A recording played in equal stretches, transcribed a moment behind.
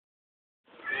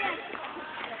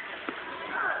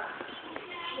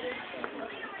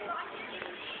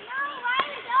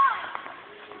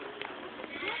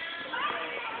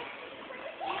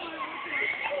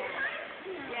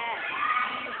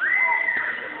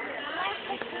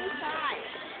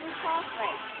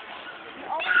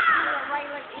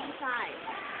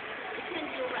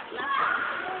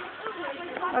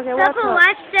Okay, watch Papa, out.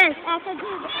 watch this. I can do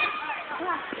this.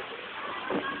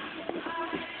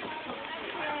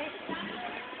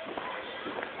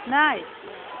 Nice.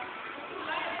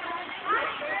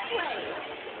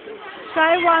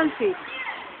 Try 1 feet.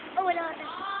 Oh, no, no.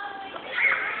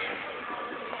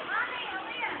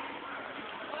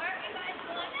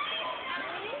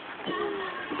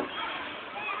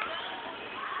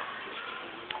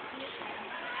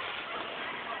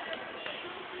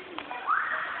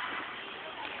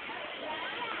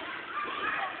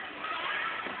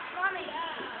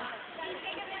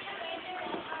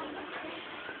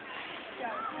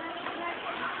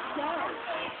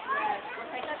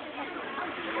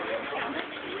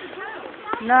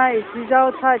 Nice,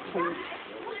 without touching.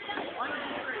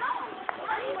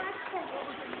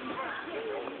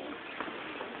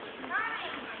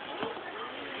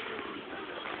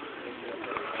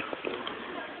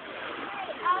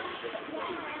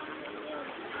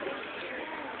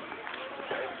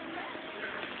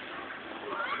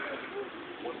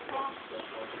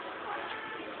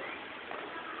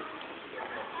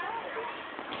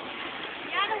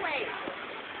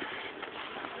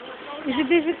 Is it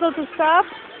difficult to stop?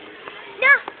 No!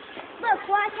 Look,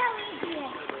 watch how easy it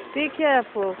is. Be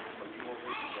careful.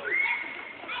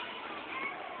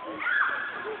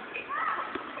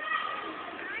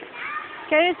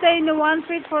 Can you stay in the 1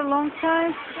 feet for a long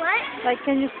time? What? Like,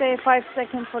 can you stay 5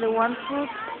 seconds for the 1 foot?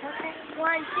 Okay.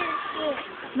 1, 2,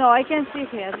 3. No, I can see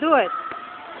here. Do it.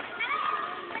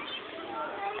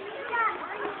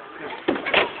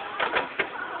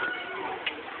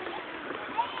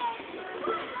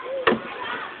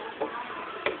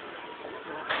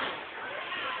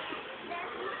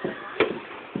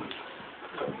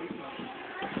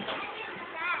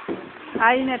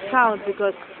 I didn't count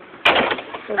because...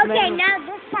 Okay, now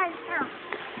this time count.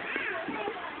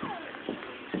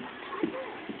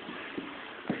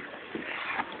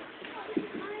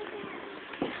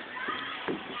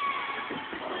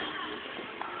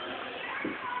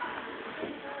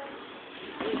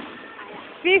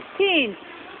 $15.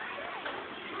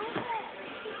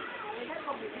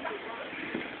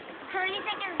 How many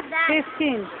seconds is that?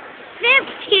 15.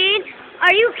 15?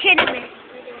 Are you kidding me?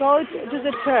 Go to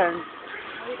the turn.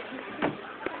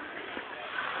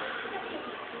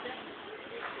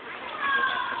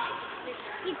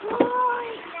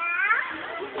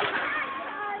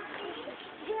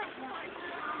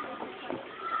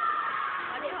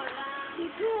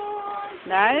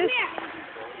 Nice.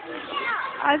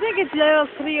 I think it's level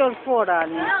 3 or 4, Arnie.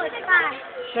 No, it's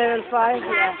 5. Level 5,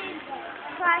 yeah.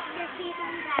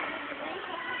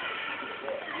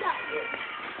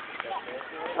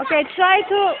 Okay, try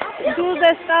to do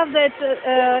the stuff that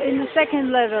in the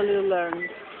second level you learned.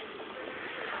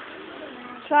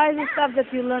 Try the stuff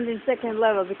that you learned in second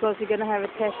level because you're gonna have a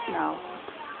test now.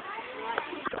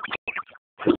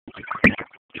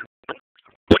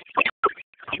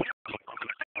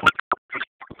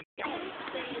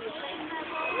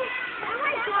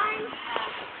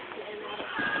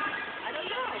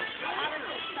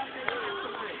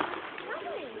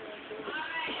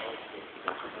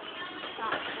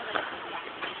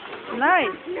 Nice.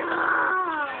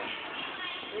 No.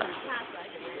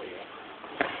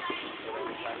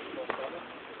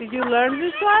 Did you learn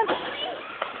this one?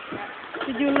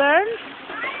 Did you learn?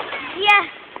 Yeah.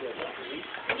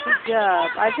 Good job.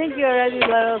 I think you're ready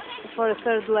level for a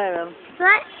third level.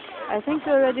 What? I think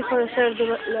you're ready for a third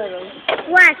level.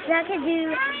 What? I could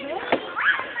do.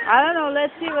 I don't know.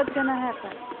 Let's see what's gonna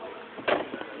happen.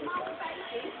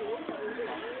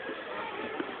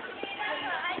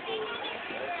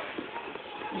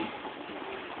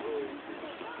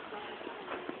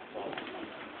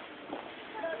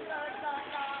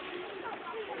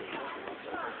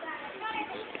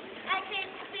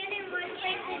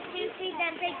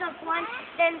 Then pick up one,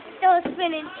 then still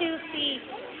spin in 2 feet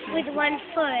with 1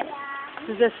 foot.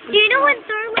 So Do you know in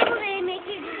third level they make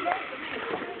you do this?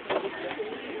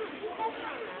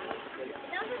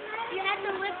 You have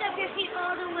to lift up your feet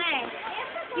all the way.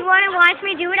 You want to watch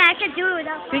me do it? I could do it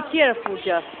without. Be careful,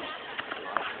 just.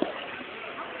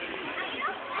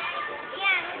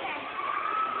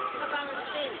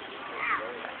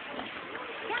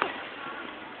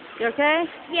 You okay?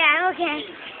 Yeah, I'm okay.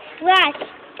 Watch.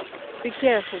 Be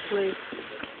careful, please.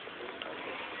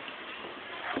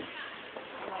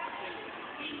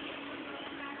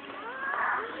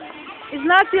 It's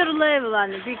not your level,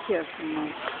 Annie. Be careful,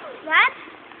 man. What?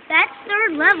 That's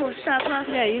third level stuff.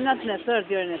 Yeah, you're not in a third,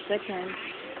 you're in a second.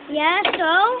 Yeah,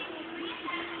 so?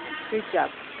 Good job.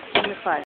 Give me 5.